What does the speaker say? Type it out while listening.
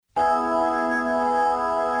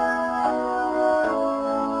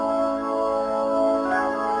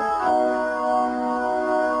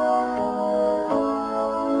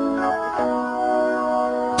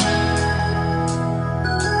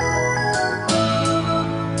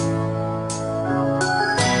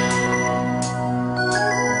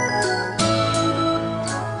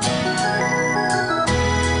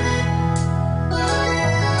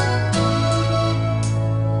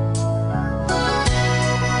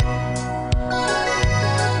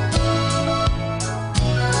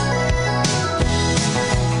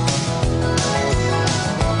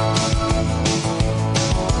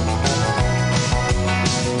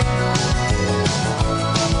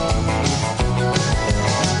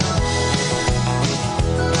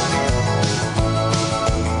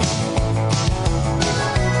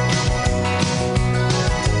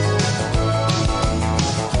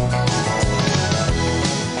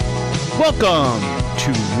Welcome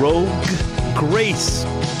to Rogue Grace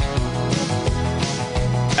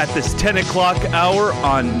at this 10 o'clock hour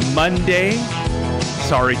on Monday.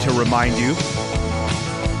 Sorry to remind you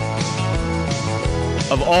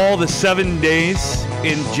of all the 7 days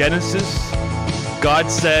in Genesis. God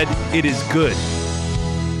said it is good,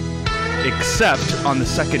 except on the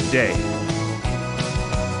second day,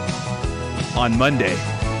 on Monday.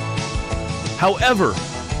 However,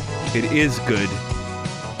 it is good.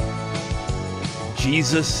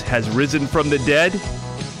 Jesus has risen from the dead.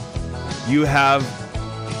 You have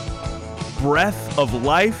breath of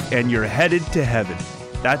life and you're headed to heaven.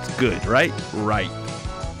 That's good, right? Right.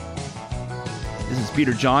 This is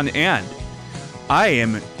Peter John, and I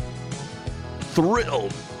am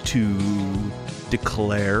thrilled to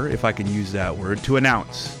declare, if I can use that word, to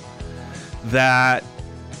announce that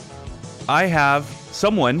I have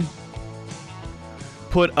someone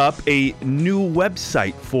put up a new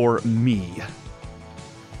website for me.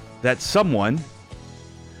 That someone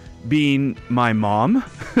being my mom,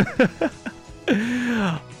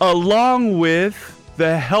 along with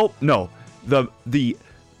the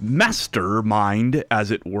mastermind,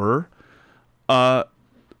 as it were, of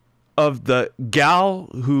the gal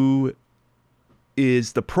who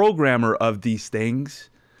is the programmer of these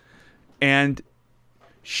things, and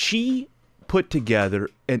she put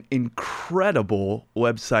together an incredible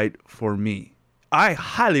website for me. I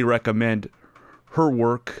highly recommend her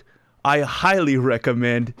work. I highly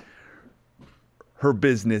recommend her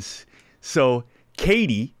business. So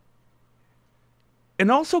Katie, and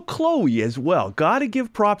also Chloe as well. Gotta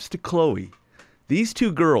give props to Chloe. These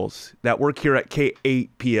two girls that work here at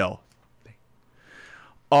K8PL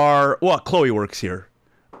are, well, Chloe works here,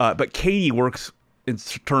 but Katie works in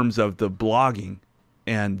terms of the blogging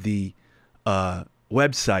and the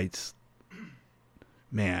websites.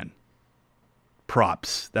 Man,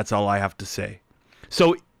 props. That's all I have to say.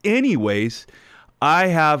 So anyways, I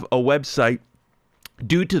have a website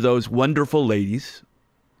due to those wonderful ladies,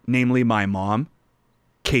 namely my mom,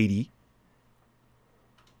 Katie,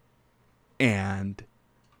 and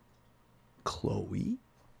Chloe.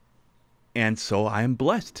 And so I am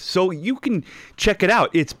blessed. So you can check it out.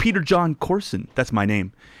 It's Peter John Corson. That's my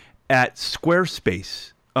name. At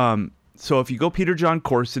Squarespace. So if you go Peter John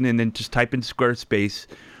Corson and then just type in Squarespace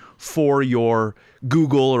for your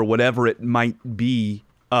Google or whatever it might be,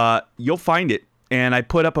 you'll find it. And I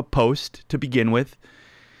put up a post to begin with.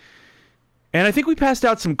 And I think we passed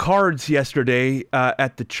out some cards yesterday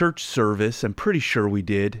at the church service. I'm pretty sure we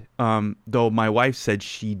did. Though my wife said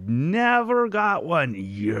she never got one.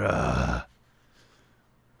 Yeah.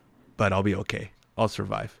 But I'll be okay. I'll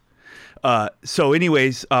survive. So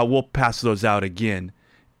anyways, we'll pass those out again.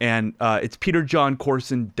 And it's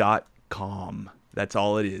peterjohncorson.com. That's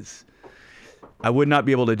all it is. I would not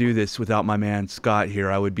be able to do this without my man Scott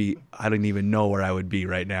here. I don't even know where I would be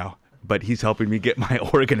right now. But he's helping me get my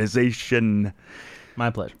organization. My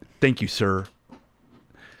pleasure. Thank you, sir.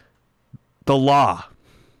 The law.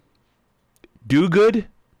 Do good,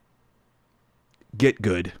 get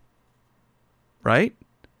good. Right?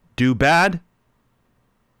 Do bad,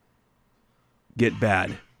 get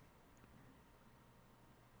bad.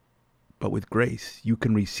 But with grace, you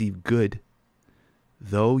can receive good,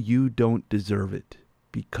 though you don't deserve it,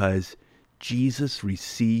 because Jesus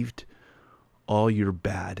received all your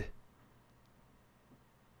bad.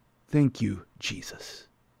 Thank you, Jesus.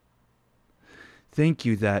 Thank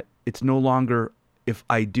you that it's no longer if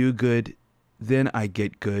I do good, then I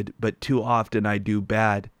get good, but too often I do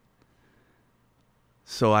bad,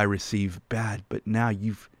 so I receive bad. But now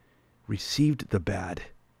you've received the bad,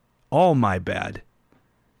 all my bad,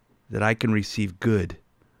 that I can receive good,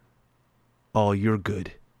 all your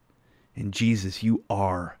good. And Jesus, you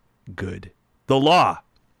are good. The law,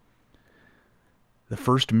 the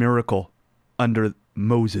first miracle under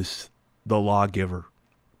Moses, the lawgiver.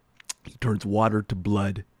 He turns water to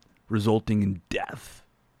blood, resulting in death,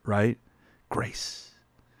 right? Grace.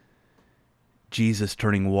 Jesus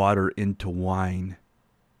turning water into wine,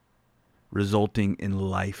 resulting in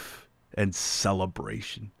life and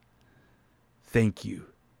celebration. Thank you,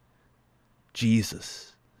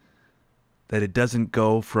 Jesus, that it doesn't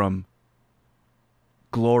go from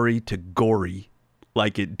glory to gory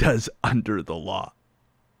like it does under the law,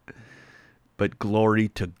 but glory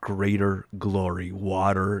to greater glory,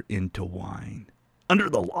 water into wine, under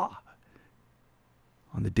the law.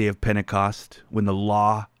 On the day of Pentecost, when the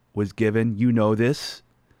law was given, you know this,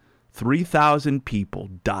 3,000 people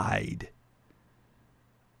died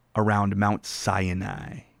around Mount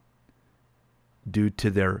Sinai due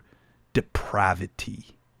to their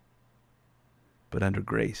depravity. But under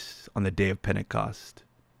grace, on the day of Pentecost,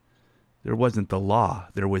 There wasn't the law.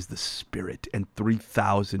 There was the Spirit, and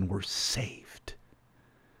 3,000 were saved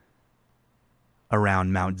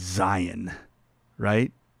around Mount Zion,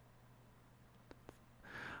 right?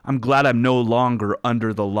 I'm glad I'm no longer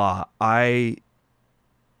under the law. I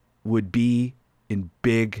would be in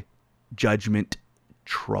big judgment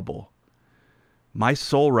trouble. My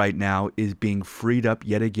soul right now is being freed up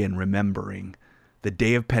yet again, remembering the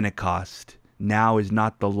day of Pentecost now is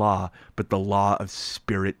not the law, but the law of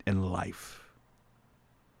spirit and life.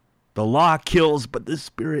 The law kills, but the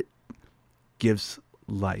Spirit gives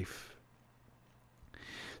life.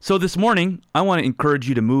 So this morning, I want to encourage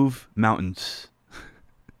you to move mountains.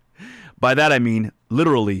 By that I mean,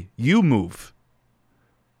 literally, you move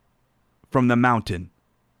from the mountain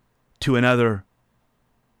to another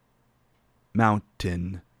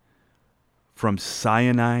mountain, from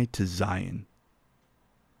Sinai to Zion.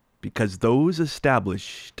 Because those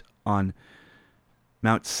established on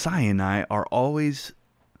Mount Sinai are always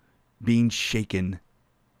being shaken.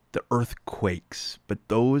 The earth quakes, but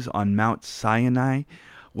those on Mount Sinai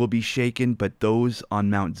will be shaken, but those on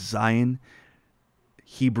Mount Zion,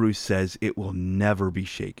 Hebrews says, it will never be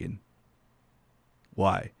shaken.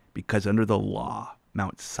 Why? Because under the law,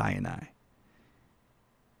 Mount Sinai,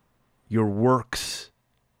 your works,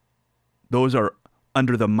 those are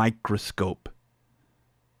under the microscope.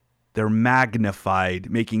 They're magnified,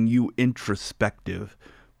 making you introspective,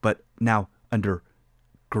 but now under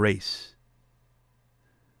grace.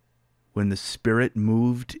 When the Spirit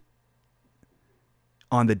moved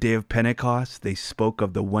on the day of Pentecost, they spoke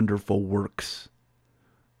of the wonderful works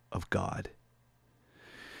of God.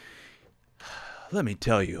 Let me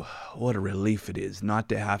tell you, what a relief it is not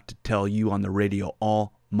to have to tell you on the radio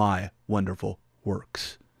all my wonderful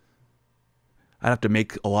works. I'd have to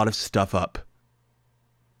make a lot of stuff up.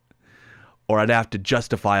 Or I'd have to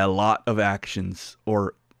justify a lot of actions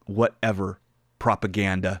or whatever,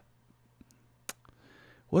 propaganda.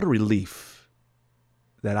 What a relief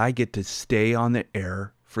that I get to stay on the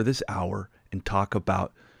air for this hour and talk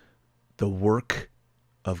about the work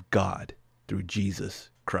of God through Jesus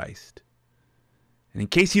Christ. And in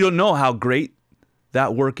case you don't know how great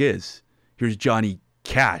that work is, here's Johnny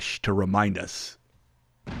Cash to remind us.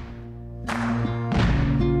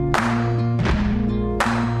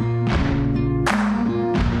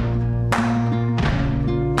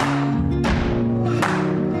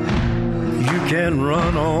 Can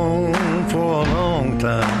run on for a long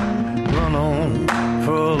time, run on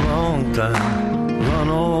for a long time, run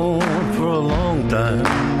on for a long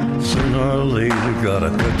time. Sooner or later gotta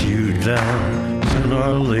cut you down, sooner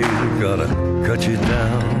or later gotta cut you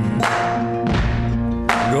down.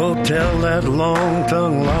 Go tell that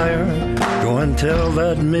long-tongued liar, go and tell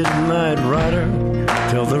that midnight rider,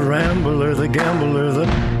 tell the rambler, the gambler, the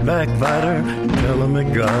backbiter, tell him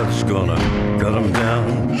that God's gonna cut him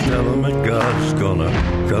down, tell him that God's gonna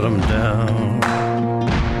cut him down.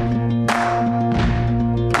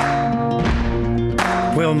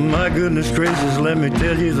 Well, my goodness gracious, let me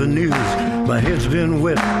tell you the news. My head's been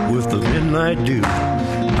wet with the midnight dew.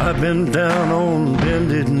 I've been down on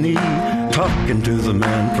bended knee, talking to the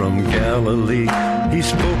man from Galilee. He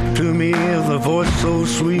spoke to me with a voice so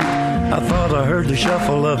sweet, I thought I heard the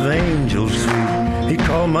shuffle of angels sweet. He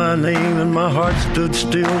called my name and my heart stood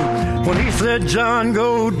still when he said, John,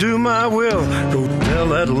 go do my will. Go tell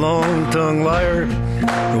that long-tongued liar,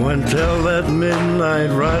 go and tell that midnight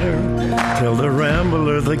rider, tell the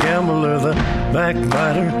rambler, the gambler, the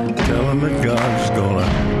backbiter, tell him that God's gonna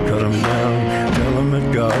cut him down, tell him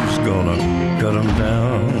that God's gonna cut him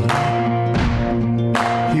down.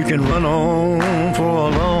 You can run on for a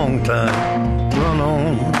long time, run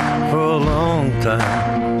on for a long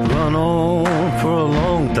time, run on for a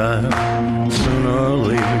long time. Sooner or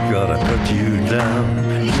later gotta cut you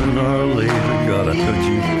down, sooner or later gotta cut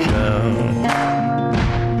you down.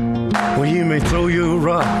 Well, you may throw your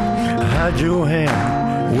rock, hide your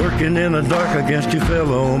hand, working in the dark against your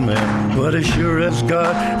fellow man. But as sure as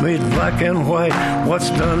God made black and white, what's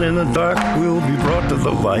done in the dark will be brought to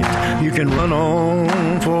the light. You can run on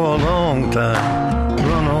for a long time,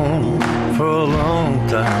 run on for a long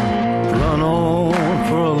time, run on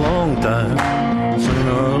for a long time.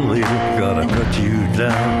 Sooner or later gotta cut you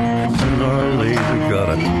down, sooner or later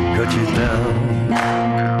gotta cut you down.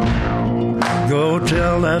 Go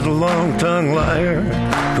tell that long-tongued liar,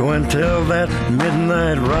 go and tell that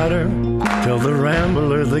midnight rider, tell the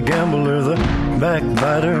rambler, the gambler, the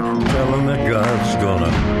backbiter, tell him that God's gonna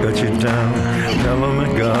cut you down, tell him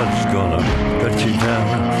that God's gonna cut you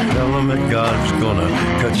down, tell him that God's gonna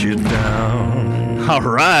cut you down. All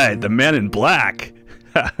right, the man in black,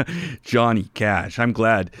 Johnny Cash. I'm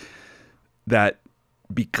glad that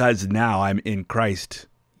because now I'm in Christ,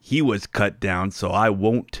 he was cut down, so I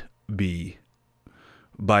won't be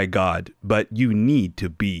by God. But you need to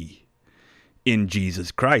be in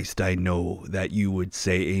Jesus Christ. I know that you would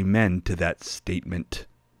say amen to that statement,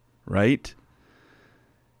 right?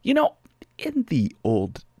 You know, in the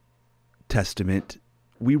Old Testament,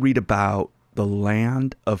 we read about the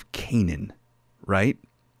land of Canaan, right?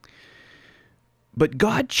 But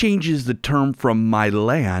God changes the term from my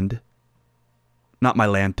land, not my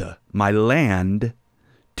lanta, my land,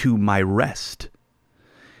 to my rest.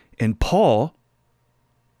 And Paul,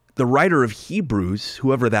 the writer of Hebrews,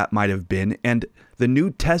 whoever that might have been, and the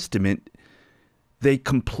New Testament, they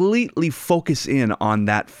completely focus in on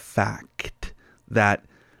that fact that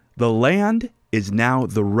the land is now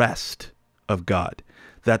the rest of God,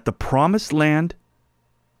 that the promised land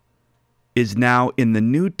is now in the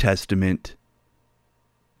New Testament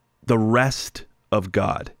the rest of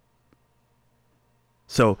God.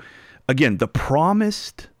 So, again, the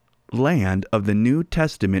promised land of the New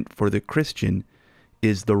Testament for the Christian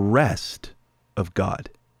is the rest of God.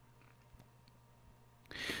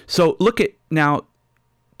 So look at now,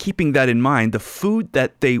 keeping that in mind, the food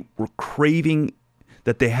that they were craving,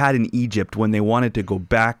 that they had in Egypt when they wanted to go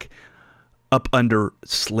back up under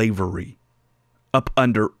slavery, up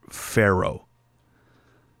under Pharaoh.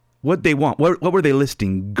 What they want, what were they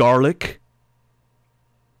listing? Garlic,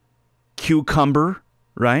 cucumber,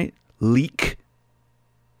 right? Leek,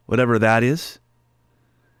 whatever that is.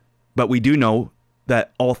 But we do know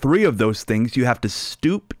that all three of those things, you have to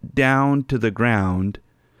stoop down to the ground.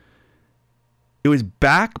 It was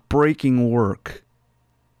back-breaking work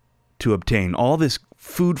to obtain all this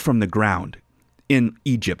food from the ground in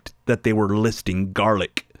Egypt that they were listing: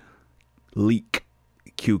 garlic, leek,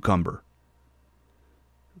 cucumber.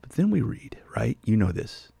 But then we read, right? You know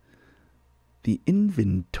this. The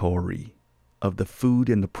inventory of the food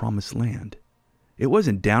in the promised land. It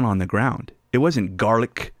wasn't down on the ground. It wasn't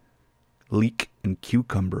garlic, leek, and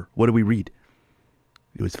cucumber. What do we read?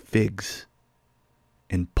 It was figs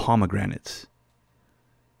and pomegranates.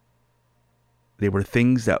 They were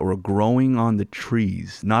things that were growing on the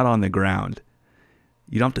trees, not on the ground.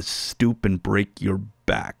 You don't have to stoop and break your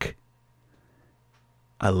back.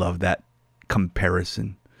 I love that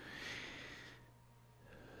comparison.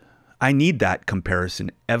 I need that comparison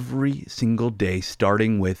every single day,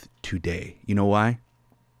 starting with today. You know why?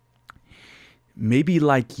 Maybe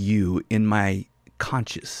like you, in my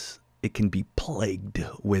conscience, it can be plagued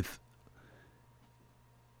with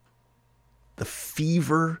the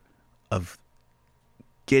fever of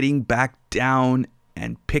getting back down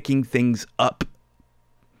and picking things up,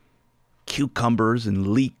 cucumbers and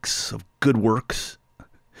leeks of good works,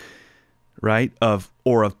 right? Of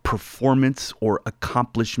performance or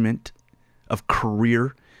accomplishment, of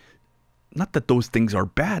career. Not that those things are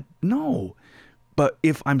bad, no. But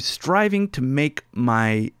if I'm striving to make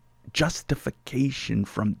my justification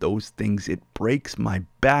from those things, it breaks my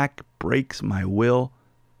back, breaks my will,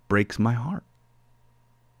 breaks my heart.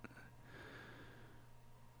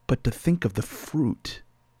 But to think of the fruit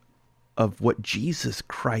of what Jesus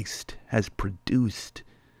Christ has produced,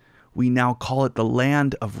 we now call it the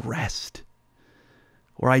land of rest,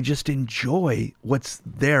 where I just enjoy what's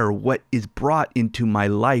there, what is brought into my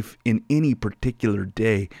life in any particular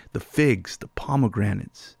day, the figs, the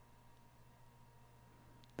pomegranates.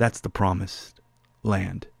 That's the promised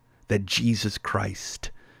land that Jesus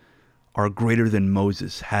Christ, our greater than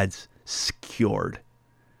Moses, has secured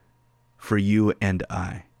for you and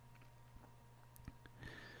I.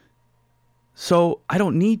 So I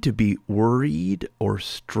don't need to be worried or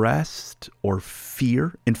stressed or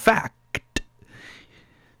fear. In fact,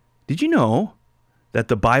 did you know that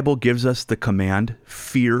the Bible gives us the command,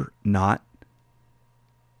 fear not?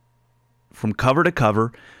 From cover to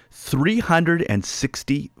cover,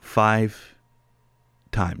 365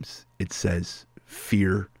 times it says,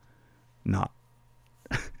 fear not.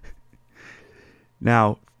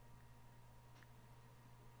 Now,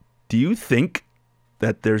 do you think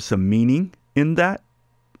that there's some meaning in that?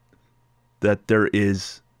 That there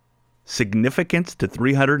is significance to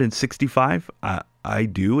 365? I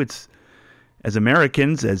do. It's, as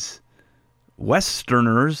Americans, as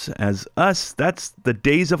Westerners, as us, that's the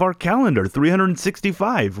days of our calendar,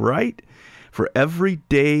 365, right? For every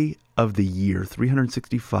day of the year,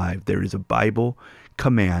 365, there is a Bible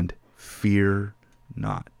command, fear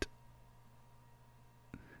not.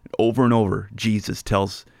 Over and over, Jesus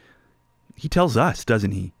tells us,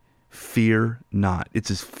 doesn't he? Fear not. It's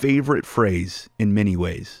his favorite phrase in many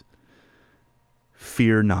ways.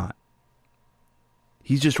 Fear not.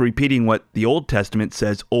 He's just repeating what the Old Testament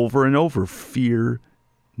says over and over. Fear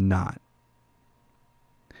not.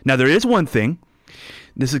 Now, there is one thing.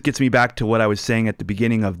 Gets me back to what I was saying at the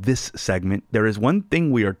beginning of this segment. There is one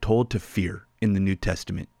thing we are told to fear in the New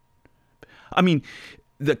Testament. I mean,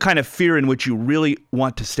 the kind of fear in which you really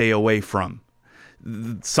want to stay away from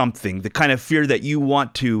something, the kind of fear that you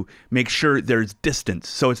want to make sure there's distance.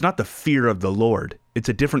 So it's not the fear of the Lord. It's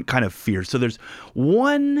a different kind of fear. So there's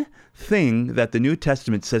one thing that the New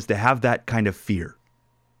Testament says to have that kind of fear.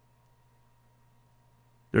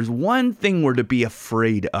 There's one thing we're to be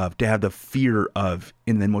afraid of, to have the fear of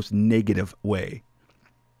in the most negative way.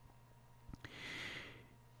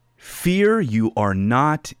 Fear you are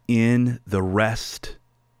not in the rest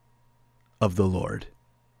of the Lord.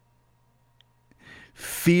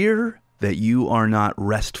 Fear that you are not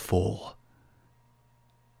restful,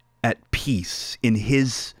 at peace, in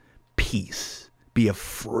His peace. Be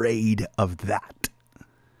afraid of that.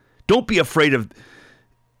 Don't be afraid of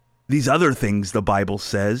these other things the Bible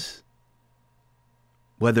says,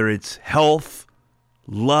 whether it's health,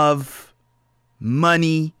 love,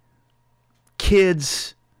 money,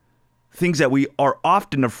 kids, things that we are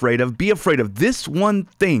often afraid of. Be afraid of this one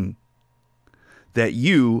thing, that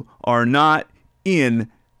you are not in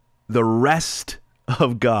the rest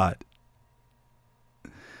of God.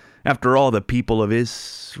 After all, the people of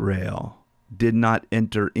Israel did not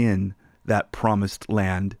enter in that promised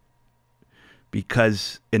land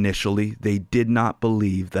because initially they did not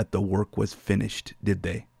believe that the work was finished, did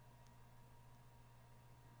they?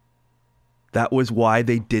 That was why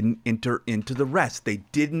they didn't enter into the rest. They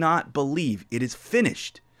did not believe it is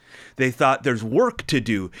finished. They thought there's work to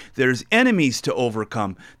do. There's enemies to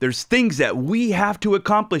overcome. There's things that we have to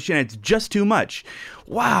accomplish, and it's just too much.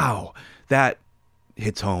 Wow, that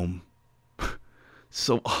hits home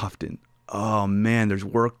so often. Oh man, there's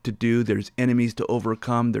work to do. There's enemies to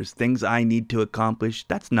overcome. There's things I need to accomplish.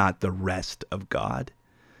 That's not the rest of God.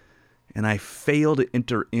 And I fail to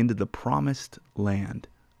enter into the promised land,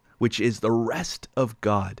 which is the rest of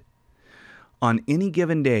God. On any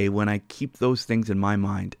given day, when I keep those things in my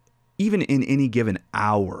mind, even in any given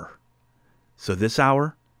hour. So this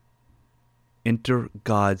hour, enter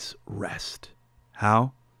God's rest.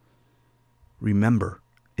 How? Remember,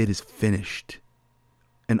 it is finished.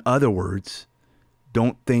 In other words,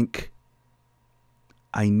 don't think,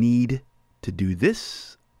 I need to do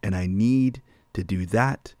this and I need to do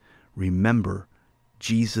that. Remember,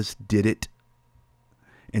 Jesus did it.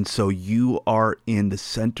 And so you are in the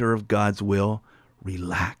center of God's will.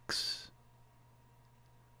 Relax.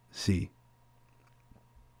 See,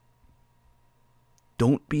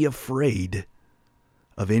 don't be afraid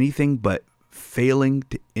of anything but failing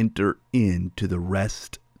to enter into the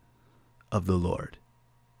rest of the Lord.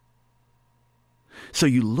 So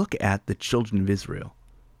you look at the children of Israel,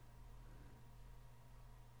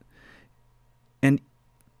 and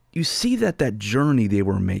you see that journey they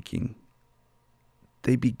were making,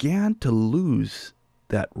 they began to lose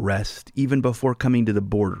that rest even before coming to the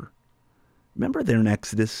border. Remember there in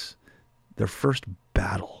Exodus, their first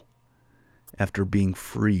battle after being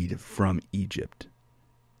freed from Egypt.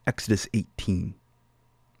 Exodus 18,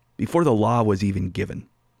 before the law was even given.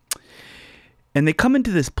 And they come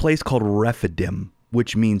into this place called Rephidim,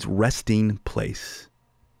 which means resting place.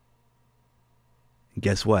 And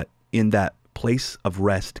guess what? In that place of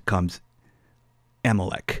rest comes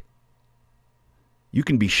Amalek. You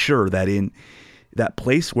can be sure that in that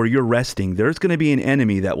place where you're resting, there's going to be an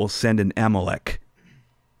enemy that will send an Amalek,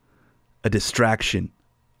 a distraction,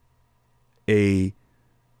 a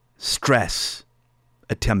stress,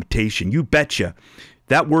 a temptation. You betcha.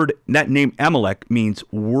 That word, that name Amalek means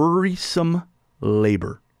worrisome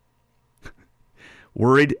labor.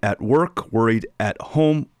 Worried at work, worried at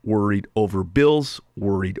home, worried over bills,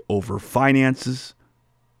 worried over finances,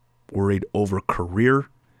 worried over career.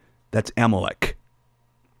 That's Amalek.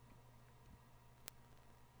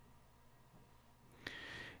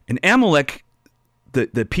 And Amalek,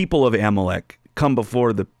 the people of Amalek come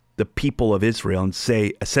before the people of Israel and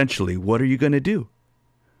say, essentially, what are you going to do?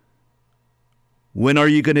 When are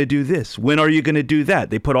you going to do this? When are you going to do that?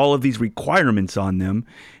 They put all of these requirements on them,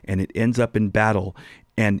 and it ends up in battle.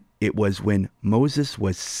 And it was when Moses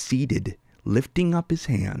was seated, lifting up his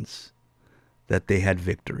hands, that they had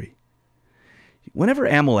victory. Whenever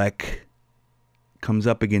Amalek comes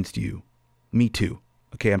up against you, me too,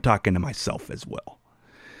 okay, I'm talking to myself as well,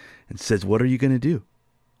 and says, what are you going to do?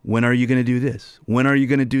 When are you going to do this? When are you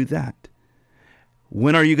going to do that?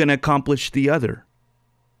 When are you going to accomplish the other?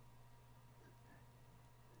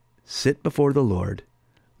 Sit before the Lord,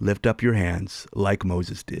 lift up your hands like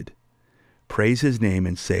Moses did. Praise his name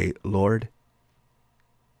and say, Lord,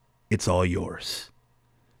 it's all yours.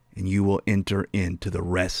 And you will enter into the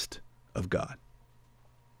rest of God.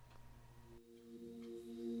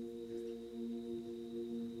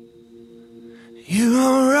 You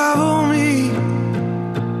unravel me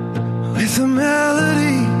with a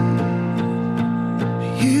melody.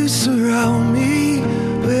 You surround me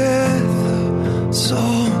with a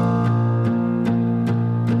song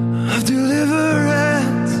of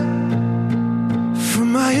deliverance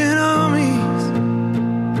from my enemies,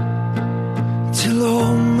 till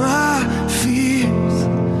all my fears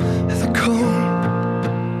have gone.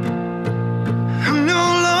 I'm no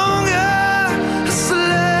longer a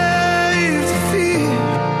slave to fear.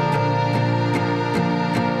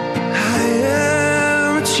 I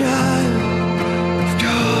am a child of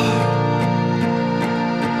God.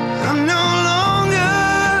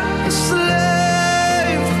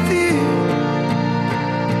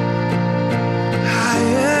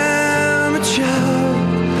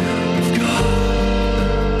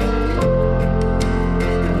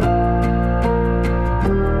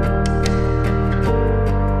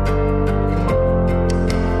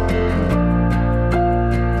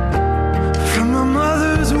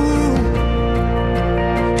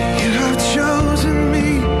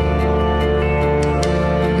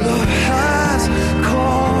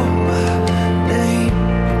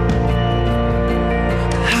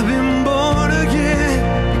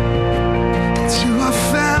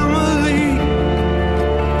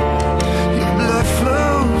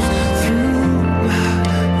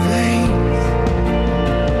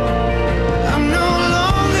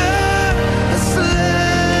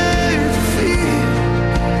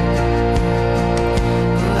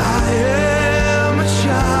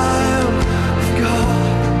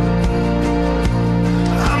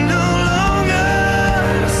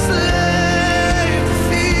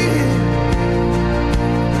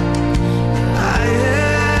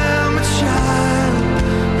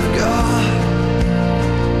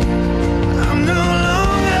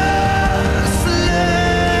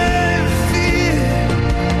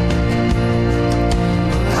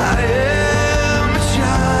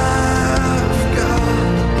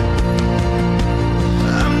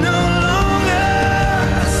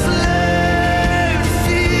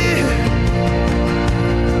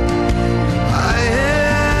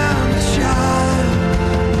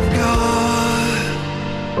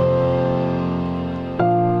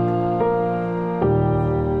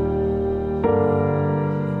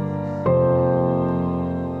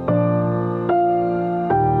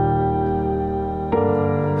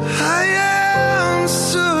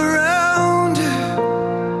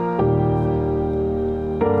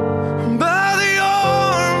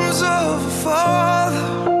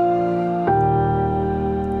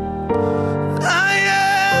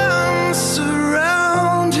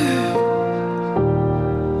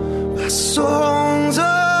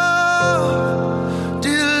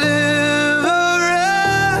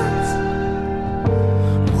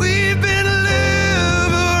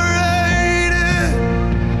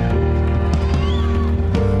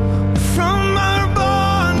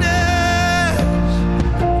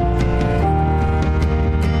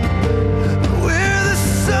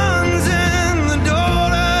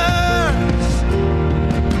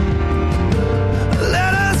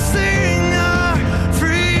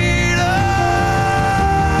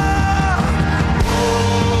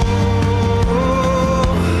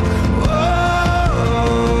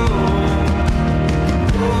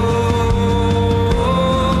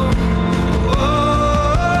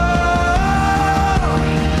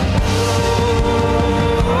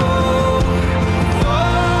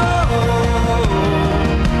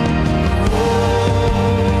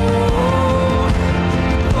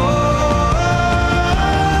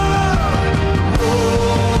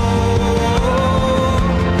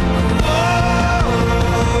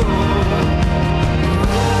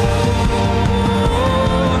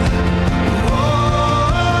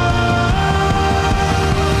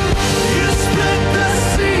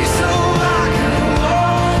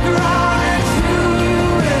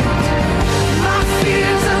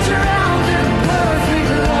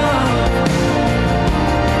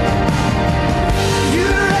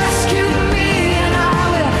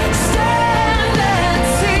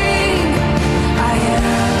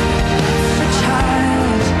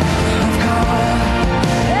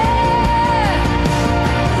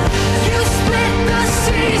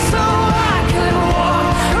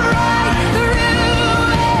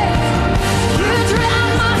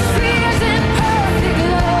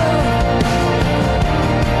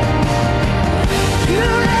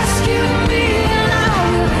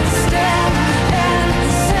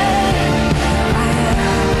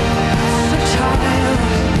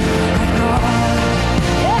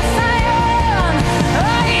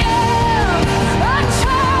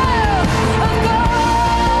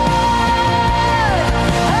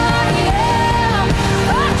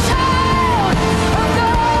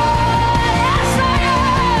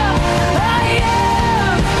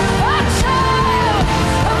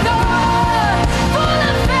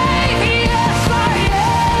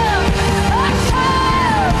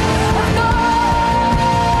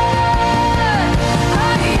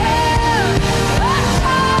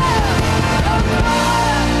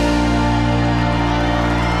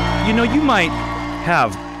 might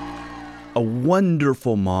have a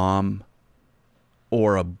wonderful mom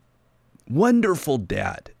or a wonderful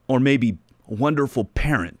dad or maybe wonderful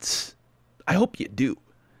parents. I hope you do.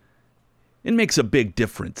 It makes a big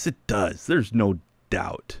difference. It does. There's no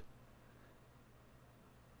doubt.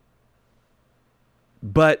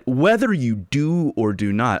 But whether you do or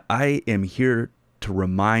do not, I am here to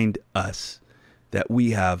remind us that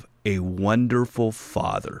we have a wonderful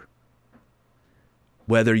Father.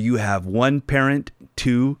 Whether you have one parent,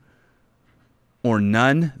 two, or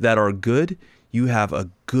none that are good, you have a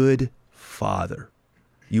good Father.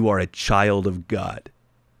 You are a child of God.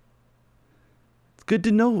 It's good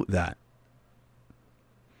to know that.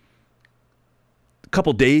 A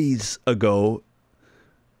couple days ago,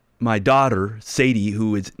 my daughter, Sadie,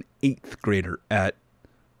 who is an 8th grader at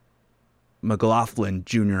McLaughlin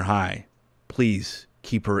Junior High, please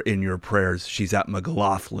keep her in your prayers. She's at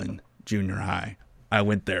McLaughlin Junior High. I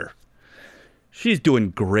went there. She's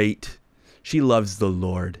doing great. She loves the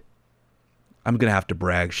Lord. I'm going to have to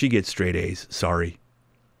brag. She gets straight A's. Sorry.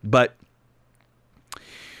 But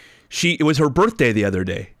it was her birthday the other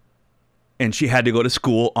day, and she had to go to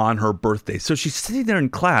school on her birthday. So she's sitting there in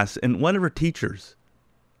class, and one of her teachers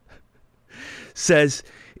says,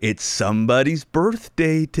 "It's somebody's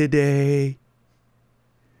birthday today.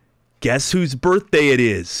 Guess whose birthday it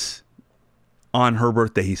is?" On her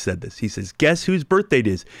birthday, he said this. He says, "Guess whose birthday it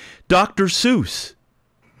is? Dr. Seuss."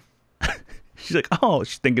 She's like, oh,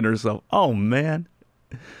 she's thinking to herself, oh man,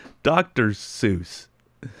 Dr. Seuss.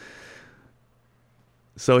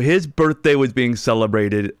 So his birthday was being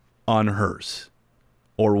celebrated on hers,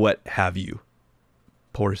 or what have you.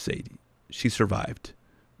 Poor Sadie. She survived.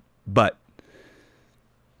 But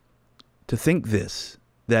to think this,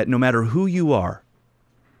 that no matter who you are,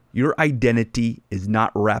 your identity is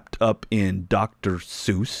not wrapped up in Dr.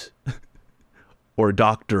 Seuss or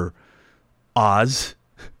Dr. Oz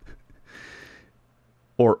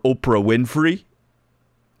or Oprah Winfrey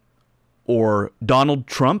or Donald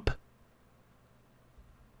Trump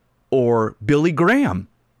or Billy Graham.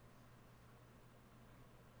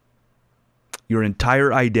 Your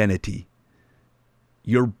entire identity,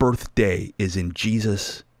 your birthday is in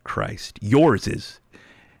Jesus Christ. Yours is,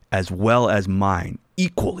 as well as mine,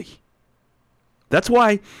 equally. That's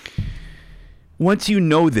why once you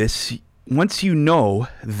know this,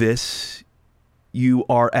 you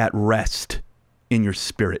are at rest in your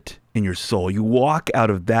spirit, in your soul. You walk out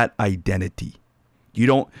of that identity.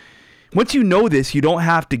 Once you know this, you don't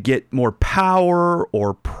have to get more power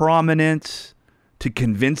or prominence to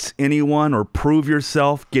convince anyone or prove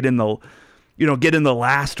yourself, get in the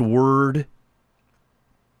last word.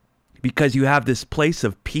 Because you have this place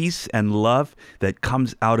of peace and love that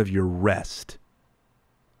comes out of your rest.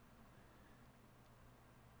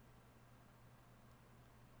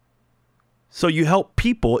 So you help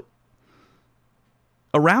people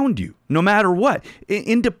around you, no matter what,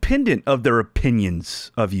 independent of their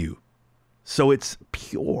opinions of you. So it's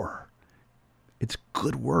pure. It's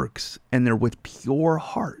good works, and they're with pure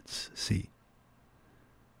hearts, see.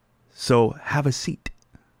 So have a seat.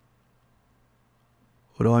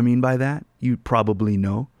 What do I mean by that? You probably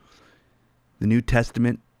know. The New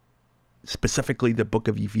Testament, specifically the book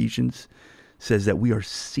of Ephesians, says that we are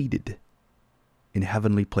seated in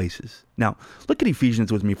heavenly places. Now, look at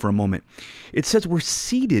Ephesians with me for a moment. It says we're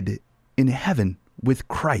seated in heaven with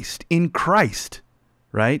Christ, in Christ,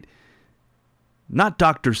 right? Not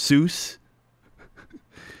Dr. Seuss,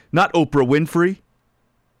 not Oprah Winfrey,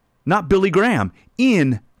 not Billy Graham.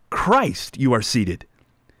 In Christ you are seated.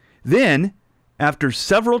 Then, after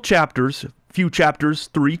several chapters, 3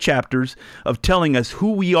 chapters of telling us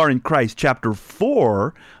who we are in Christ, chapter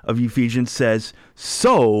 4 of Ephesians says,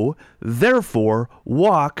 so, therefore,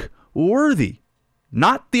 walk worthy.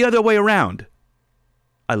 Not the other way around.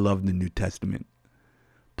 I love the New Testament.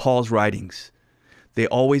 Paul's writings, they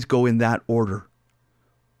always go in that order.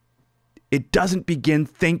 It doesn't begin,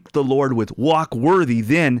 thank the Lord, with walk worthy,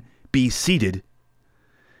 then be seated.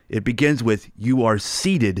 It begins with, you are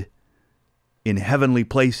seated in heavenly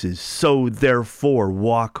places, so therefore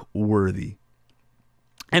walk worthy.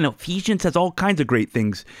 And Ephesians has all kinds of great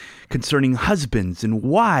things concerning husbands and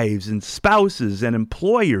wives and spouses and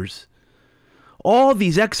employers. All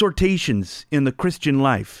these exhortations in the Christian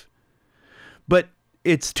life. But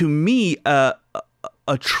it's to me a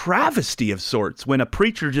travesty of sorts when a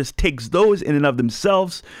preacher just takes those in and of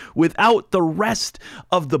themselves without the rest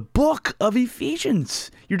of the book of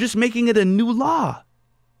Ephesians. You're just making it a new law.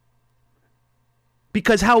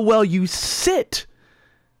 Because how well you sit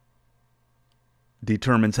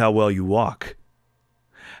determines how well you walk.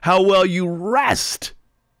 How well you rest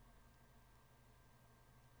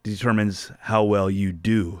determines how well you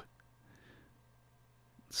do.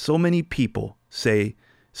 So many people say,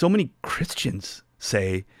 so many Christians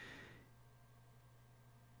say,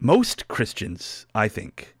 most Christians, I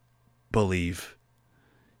think, believe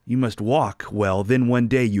you must walk well, then one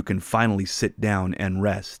day you can finally sit down and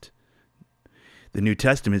rest. The New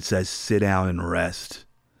Testament says, sit down and rest,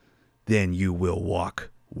 then you will walk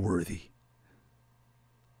worthy.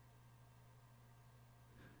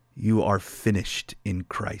 You are finished in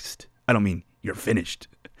Christ. I don't mean you're finished.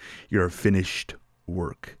 You're a finished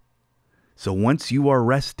work. So once you are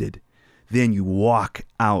rested, then you walk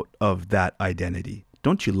out of that identity.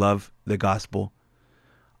 Don't you love the gospel?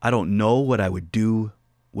 I don't know what I would do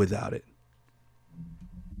without it.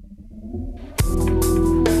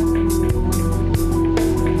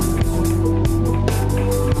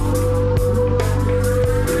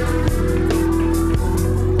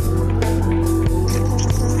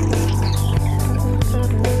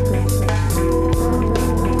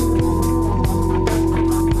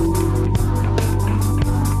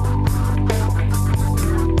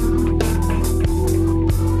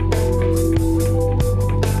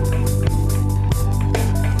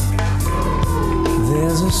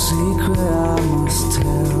 There's a secret I must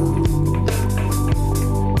tell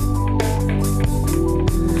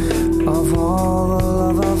of all the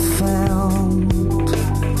love I've found,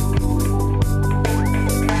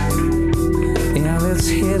 and it's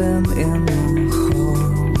hidden in my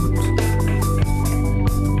heart.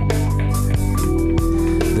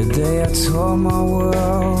 The day I tore my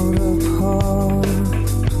world apart.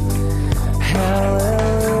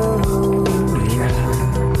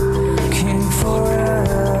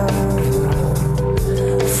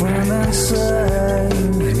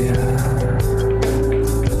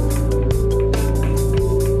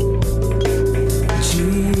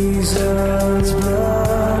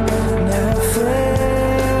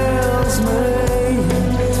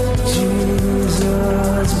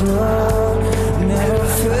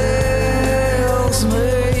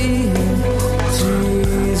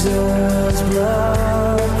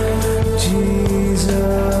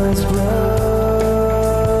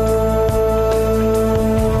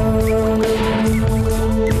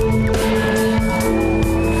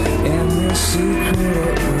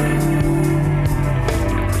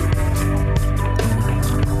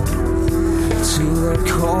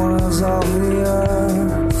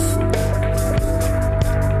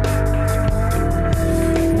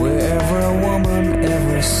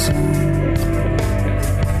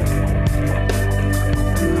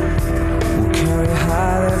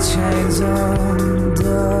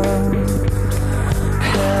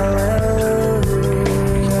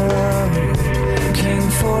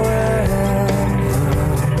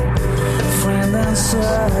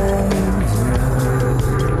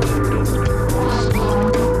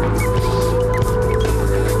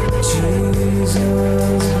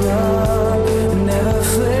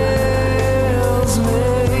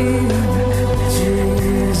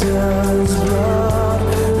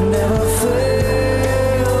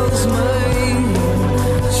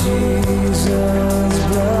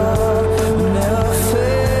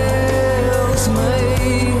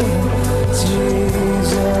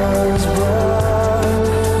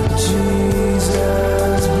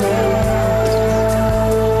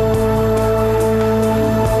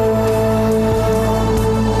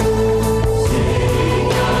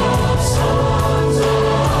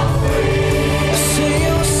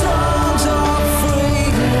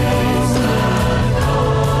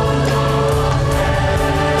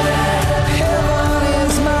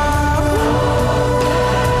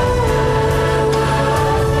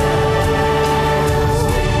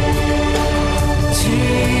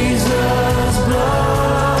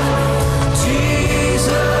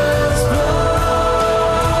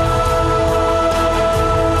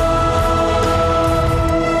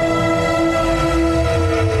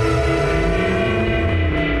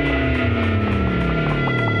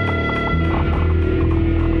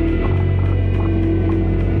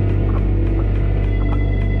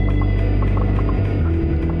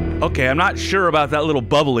 Okay, I'm not sure about that little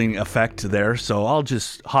bubbling effect there, so I'll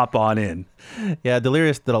just hop on in. Yeah,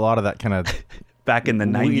 Delirious did a lot of that kind of back in the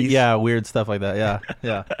 90s. Yeah, weird stuff like that.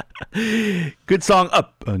 Yeah. Good song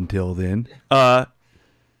up until then. I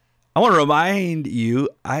want to remind you,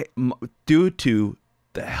 due to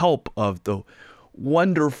the help of the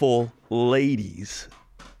wonderful ladies,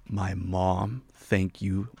 my mom, thank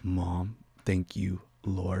you, Mom, thank you,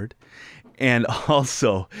 Lord, and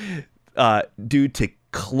also due to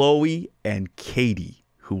Chloe and Katie,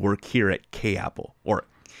 who work here at K-Apple, or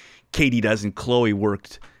Katie does and Chloe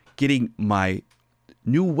worked getting my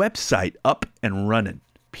new website up and running.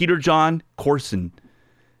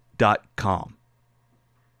 PeterJohnCorson.com.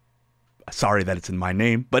 Sorry that it's in my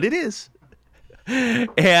name, but it is.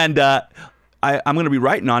 And I'm going to be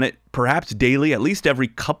writing on it perhaps daily, at least every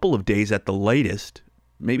couple of days at the latest,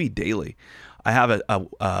 maybe daily. I have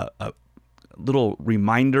a little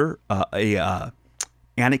reminder,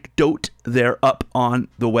 anecdote there up on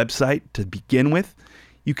the website to begin with.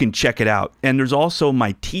 You can check it out. And there's also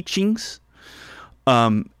my teachings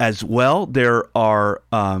as well. There are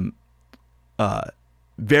my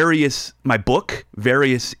book,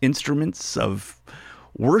 various instruments of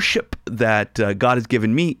worship that God has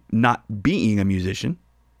given me, not being a musician.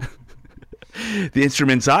 The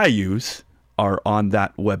instruments I use are on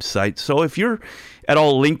that website. So if you're at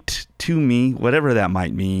all linked to me, whatever that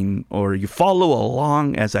might mean, or you follow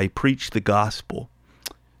along as I preach the gospel,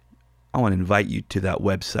 I want to invite you to that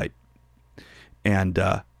website and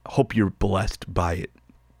hope you're blessed by it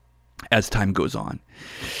as time goes on.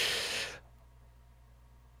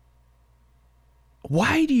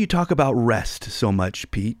 Why do you talk about rest so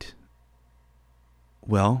much, Pete?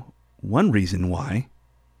 Well, one reason why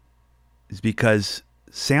is because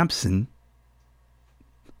Samson,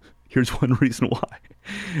 here's one reason why,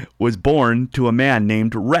 was born to a man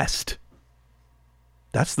named Rest.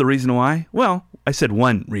 That's the reason why? Well, I said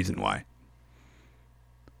one reason why.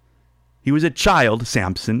 He was a child,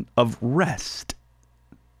 Samson, of rest.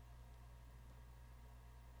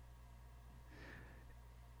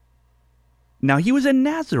 Now, he was a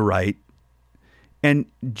Nazirite, and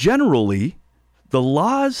generally, the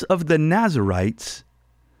laws of the Nazirites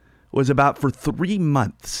was about for 3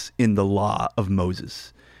 months in the law of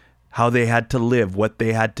Moses. How they had to live, what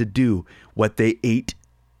they had to do, what they ate.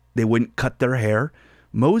 They wouldn't cut their hair.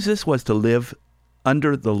 Moses was to live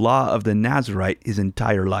under the law of the Nazirite his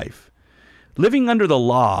entire life. Living under the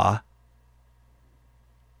law,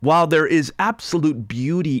 while there is absolute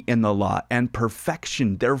beauty in the law and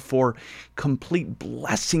perfection, therefore complete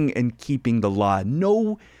blessing in keeping the law,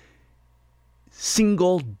 no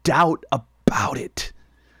single doubt about it.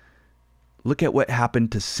 Look at what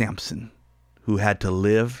happened to Samson, who had to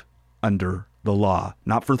live under the law,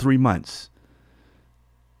 not for 3 months,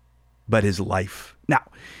 but his life. Now,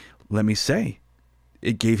 let me say,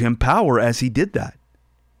 it gave him power as he did that.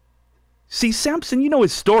 See, Samson, you know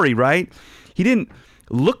his story, right? He didn't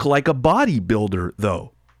look like a bodybuilder,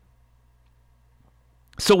 though.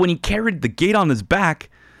 So when he carried the gate on his back,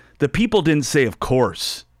 the people didn't say, of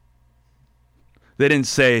course. They didn't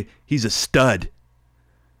say, he's a stud.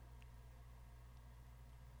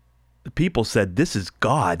 The people said, this is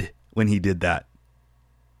God when he did that.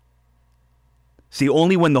 See,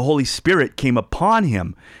 only when the Holy Spirit came upon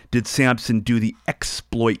him did Samson do the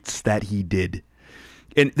exploits that he did.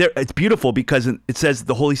 And there, it's beautiful because it says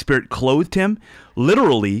the Holy Spirit clothed him,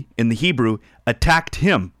 literally in the Hebrew, attacked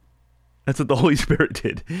him. That's what the Holy Spirit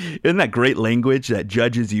did. Isn't that great language that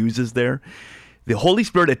Judges uses there? The Holy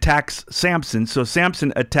Spirit attacks Samson, so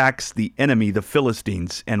Samson attacks the enemy, the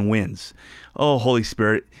Philistines, and wins. Oh, Holy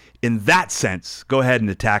Spirit, in that sense, go ahead and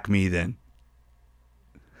attack me then,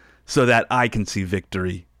 so that I can see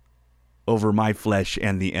victory over my flesh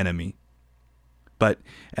and the enemy. But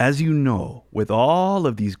as you know, with all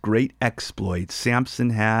of these great exploits,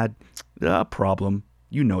 Samson had a problem.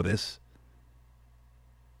 You know this.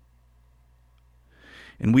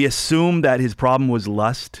 And we assume that his problem was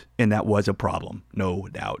lust, and that was a problem, no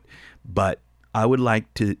doubt. But I would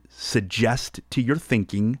like to suggest to your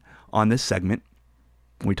thinking on this segment,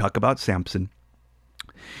 when we talk about Samson,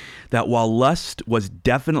 that while lust was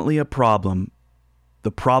definitely a problem,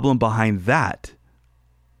 the problem behind that,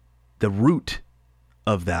 the root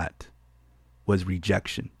of that, was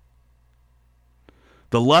rejection.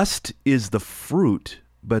 The lust is the fruit,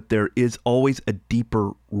 but there is always a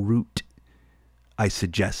deeper root, I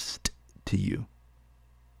suggest to you.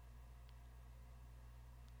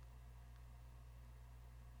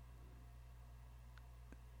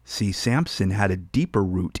 See, Samson had a deeper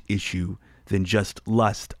root issue than just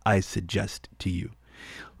lust, I suggest to you.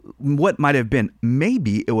 What might have been,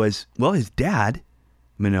 maybe it was, well, his dad,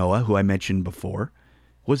 Manoah, who I mentioned before,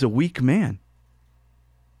 was a weak man.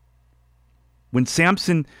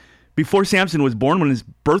 Before Samson was born, when his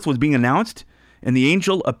birth was being announced, and the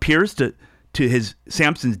angel appears to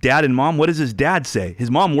Samson's dad and mom, what does his dad say?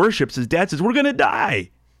 His mom worships. His dad says, we're going to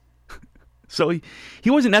die. So he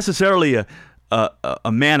wasn't necessarily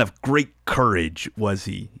a man of great courage, was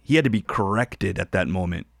he? He had to be corrected at that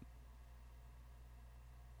moment.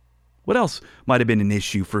 What else might have been an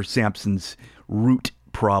issue for Samson's root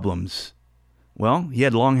problems? Well, he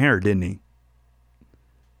had long hair, didn't he?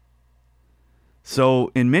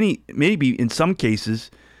 So maybe in some cases,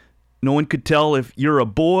 No one could tell if you're a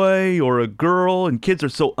boy or a girl, and kids are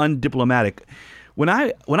so undiplomatic. When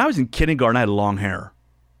I was in kindergarten, I had long hair.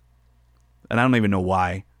 And I don't even know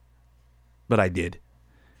why, but I did.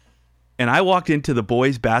 And I walked into the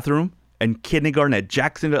boys' bathroom in kindergarten at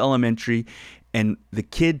Jacksonville Elementary, and the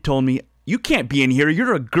kid told me, "You can't be in here,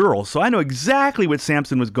 you're a girl." So I know exactly what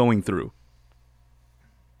Samson was going through.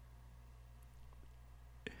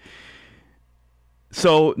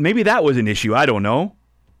 So maybe that was an issue, I don't know.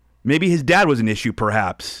 Maybe his dad was an issue,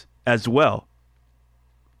 perhaps, as well.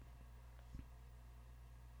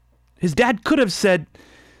 His dad could have said,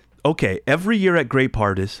 "Okay, every year at grape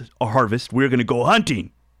harvest, we're going to go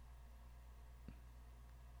hunting.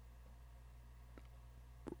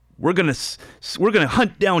 We're going to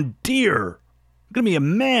hunt down deer. We're going to be a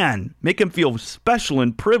man. Make him feel special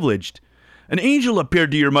and privileged. An angel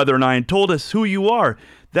appeared to your mother and I and told us who you are."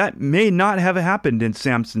 That may not have happened in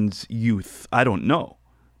Samson's youth. I don't know.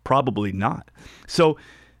 Probably not. So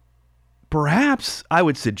perhaps I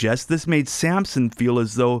would suggest this made Samson feel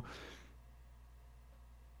as though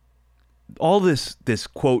all this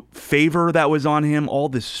quote favor that was on him, all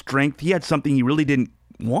this strength, he had something he really didn't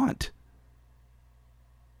want.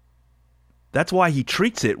 That's why he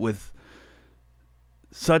treats it with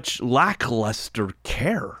such lackluster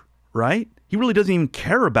care, right? He really doesn't even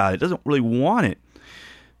care about it, doesn't really want it.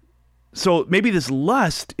 So maybe this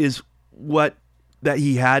lust is what that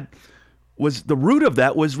he had, was the root of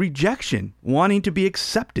that was rejection, wanting to be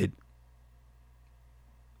accepted.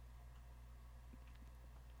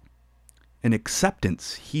 And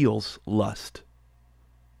acceptance heals lust.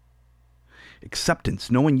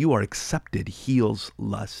 Acceptance, knowing you are accepted, heals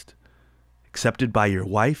lust. Accepted by your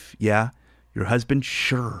wife, yeah. Your husband,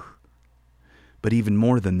 sure. But even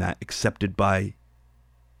more than that, accepted by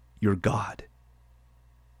your God.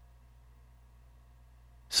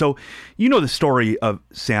 So, you know the story of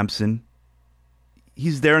Samson.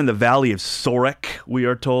 He's there in the valley of Sorek, we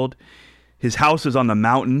are told. His house is on the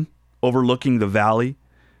mountain overlooking the valley.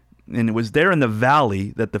 And it was there in the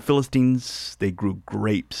valley that the Philistines, they grew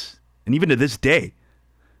grapes. And even to this day,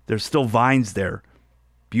 there's still vines there.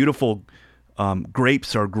 Beautiful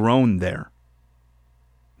grapes are grown there.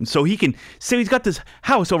 And so he can say he's got this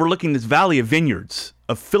house overlooking this valley of vineyards,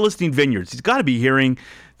 of Philistine vineyards. He's got to be hearing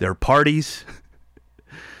their parties,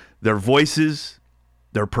 their voices,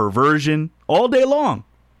 their perversion all day long.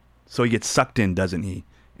 So he gets sucked in, doesn't he?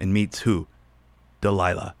 And meets who?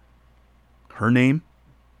 Delilah. Her name?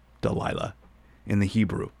 Delilah in the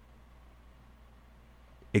Hebrew.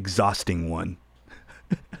 Exhausting one.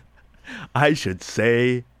 I should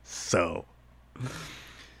say so.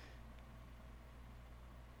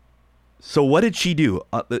 So what did she do?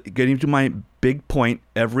 Getting to my big point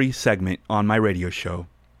every segment on my radio show,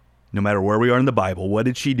 no matter where we are in the Bible, what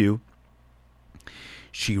did she do?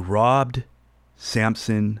 She robbed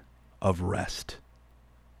Samson of rest.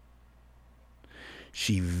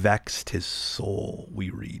 She vexed his soul, we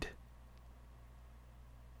read.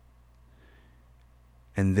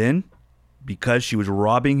 And then, because she was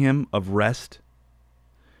robbing him of rest,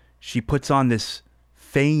 she puts on this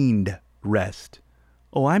feigned rest.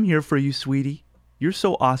 "Oh, I'm here for you, sweetie. You're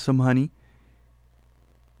so awesome, honey."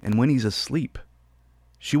 And when he's asleep,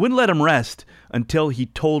 she wouldn't let him rest until he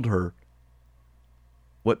told her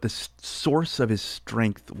what the source of his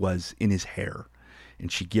strength was in his hair.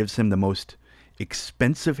 And she gives him the most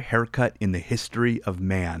expensive haircut in the history of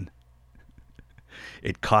man.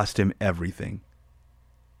 It cost him everything.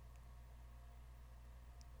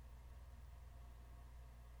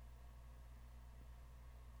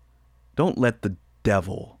 Don't let the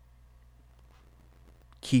devil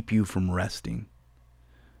keep you from resting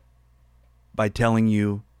by telling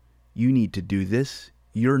you, you need to do this,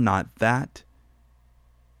 you're not that.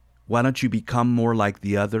 Why don't you become more like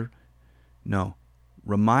the other? No.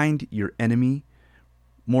 Remind your enemy,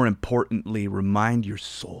 more importantly, remind your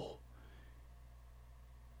soul.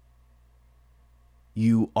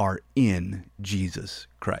 You are in Jesus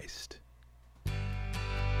Christ.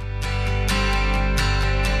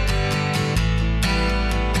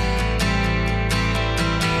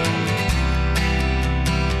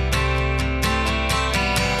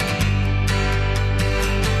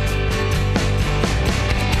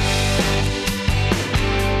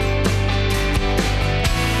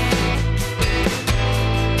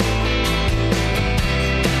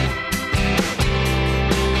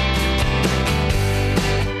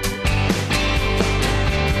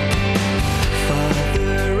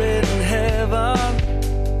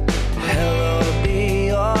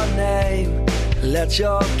 Let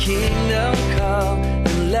your kingdom come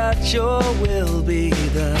and let your will be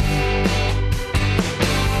done.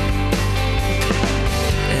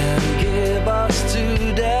 And give us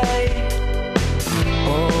today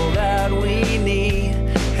all that we need,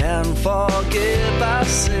 and forgive our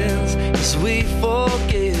sins as we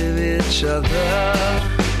forgive each other.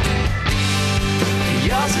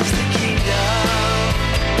 Yours is the kingdom,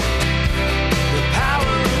 the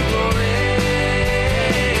power and glory,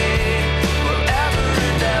 forever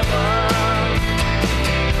and ever.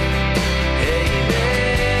 Amen.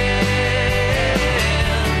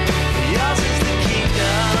 Yours is the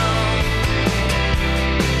kingdom,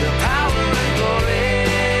 the power and glory,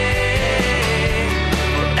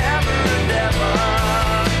 forever and ever.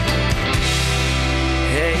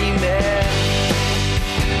 Amen.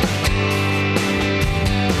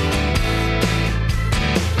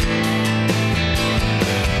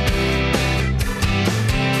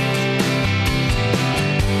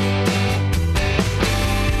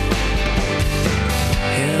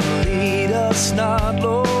 And lead us not,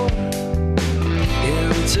 Lord,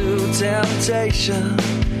 into temptation,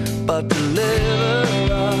 but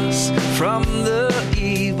deliver us from the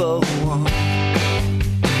evil one.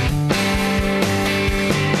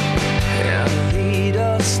 And lead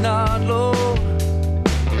us not, Lord,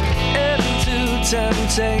 into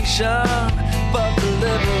temptation, but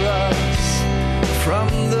deliver us from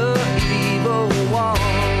the evil one.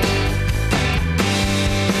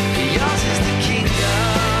 Yours is the kingdom,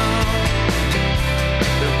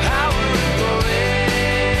 the power and glory,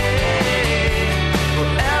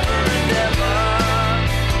 forever and ever.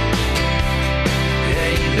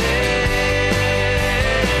 Amen.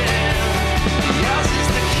 Yours is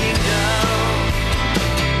the kingdom,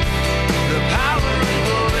 the power and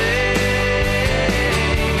glory,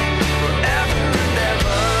 forever and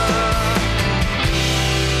ever.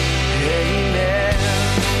 Amen.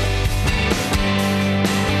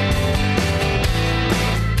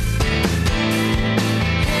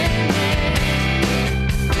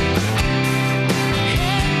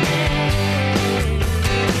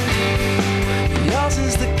 Yours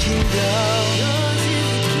is the kingdom,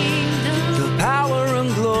 the power and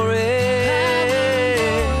glory,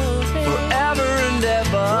 forever and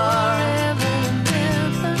ever.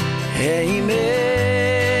 Amen.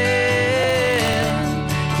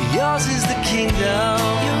 Yours is the kingdom,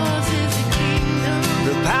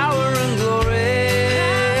 the power and glory,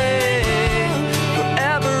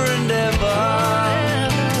 forever and ever.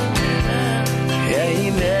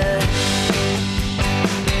 Amen.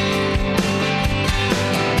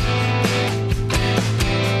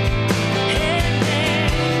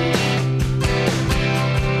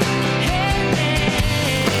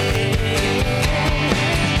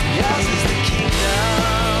 Yours is the kingdom,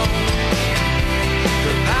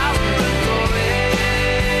 the power and glory,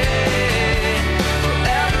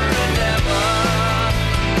 forever and ever.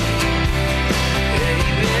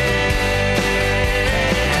 Amen.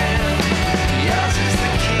 Yours is the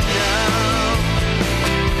kingdom,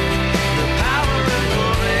 the power and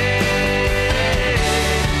glory,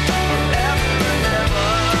 forever and ever.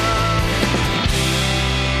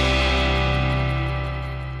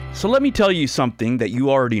 So let me tell you something that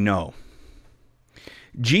you already know.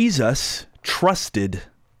 Jesus trusted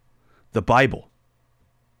the Bible,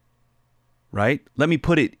 right? Let me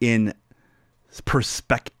put it in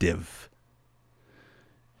perspective.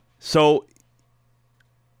 So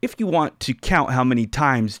if you want to count how many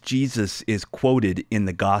times Jesus is quoted in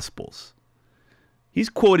the Gospels, he's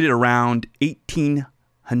quoted around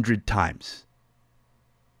 1,800 times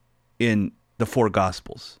in the four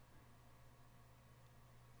Gospels.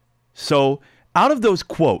 So out of those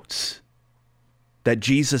quotes that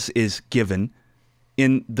Jesus is given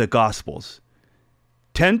in the Gospels,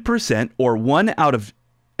 10% or 1 out of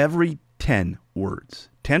every 10 words,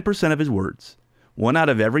 10% of his words, 1 out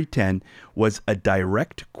of every 10 was a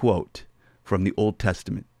direct quote from the Old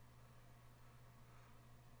Testament.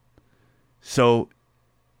 So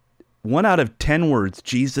 1 out of 10 words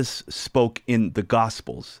Jesus spoke in the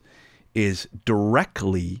Gospels is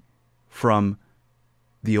directly from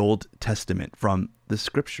the Old Testament, from the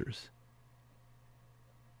Scriptures.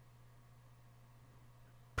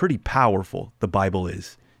 Pretty powerful, the Bible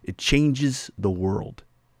is. It changes the world.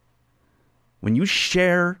 When you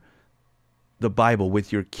share the Bible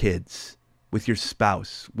with your kids, with your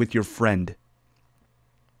spouse, with your friend,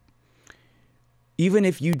 even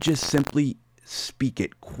if you just simply speak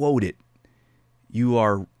it, quote it, you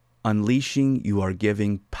are unleashing, you are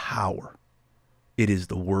giving power. It is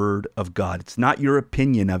the Word of God. It's not your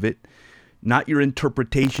opinion of it, not your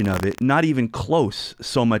interpretation of it, not even close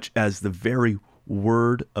so much as the very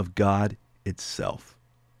Word of God itself.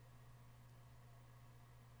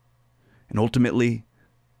 And ultimately,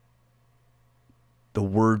 the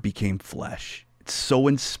Word became flesh. It's so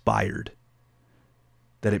inspired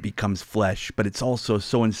that it becomes flesh, but it's also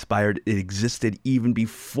so inspired it existed even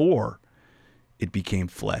before it became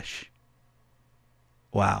flesh.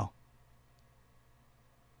 Wow.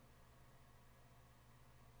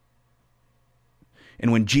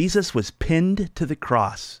 And when Jesus was pinned to the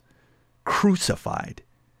cross, crucified,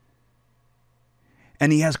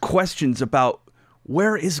 and he has questions about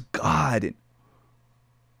where is God?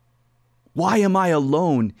 Why am I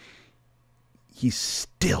alone? He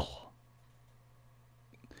still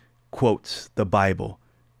quotes the Bible.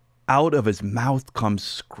 Out of his mouth comes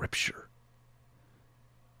scripture.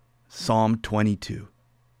 Psalm 22.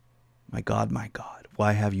 My God,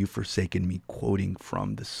 why have you forsaken me? Quoting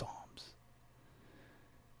from the Psalms.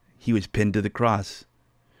 He was pinned to the cross.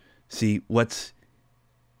 See, what's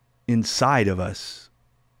inside of us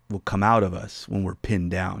will come out of us when we're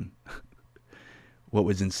pinned down. What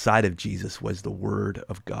was inside of Jesus was the Word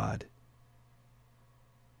of God.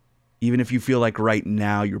 Even if you feel like right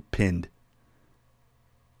now you're pinned,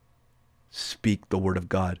 speak the Word of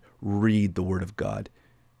God. Read the Word of God.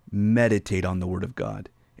 Meditate on the Word of God,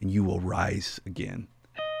 and you will rise again.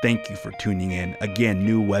 Thank you for tuning in. Again,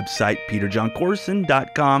 new website,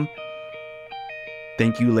 peterjohncorson.com.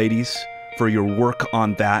 Thank you, ladies, for your work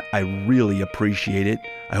on that. I really appreciate it.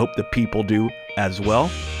 I hope the people do as well.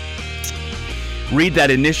 Read that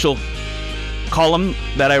initial column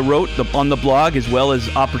that I wrote on the blog, as well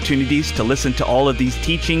as opportunities to listen to all of these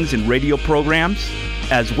teachings and radio programs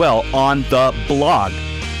as well on the blog.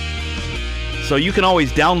 So you can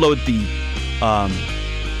always download the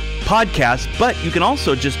podcast, but you can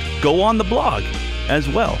also just go on the blog as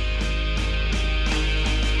well.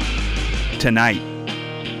 Tonight,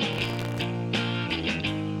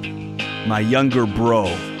 my younger bro,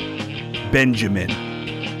 Benjamin,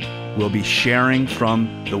 will be sharing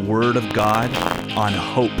from the Word of God on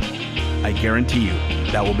hope. I guarantee you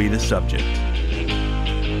that will be the subject.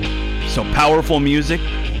 So powerful music,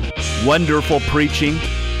 wonderful preaching,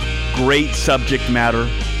 great subject matter,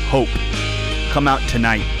 hope. Come out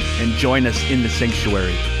tonight and join us in the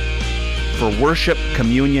sanctuary for worship,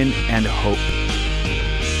 communion, and hope.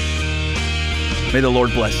 May the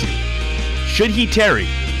Lord bless you. Should he tarry,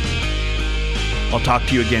 I'll talk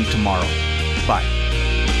to you again tomorrow. Bye.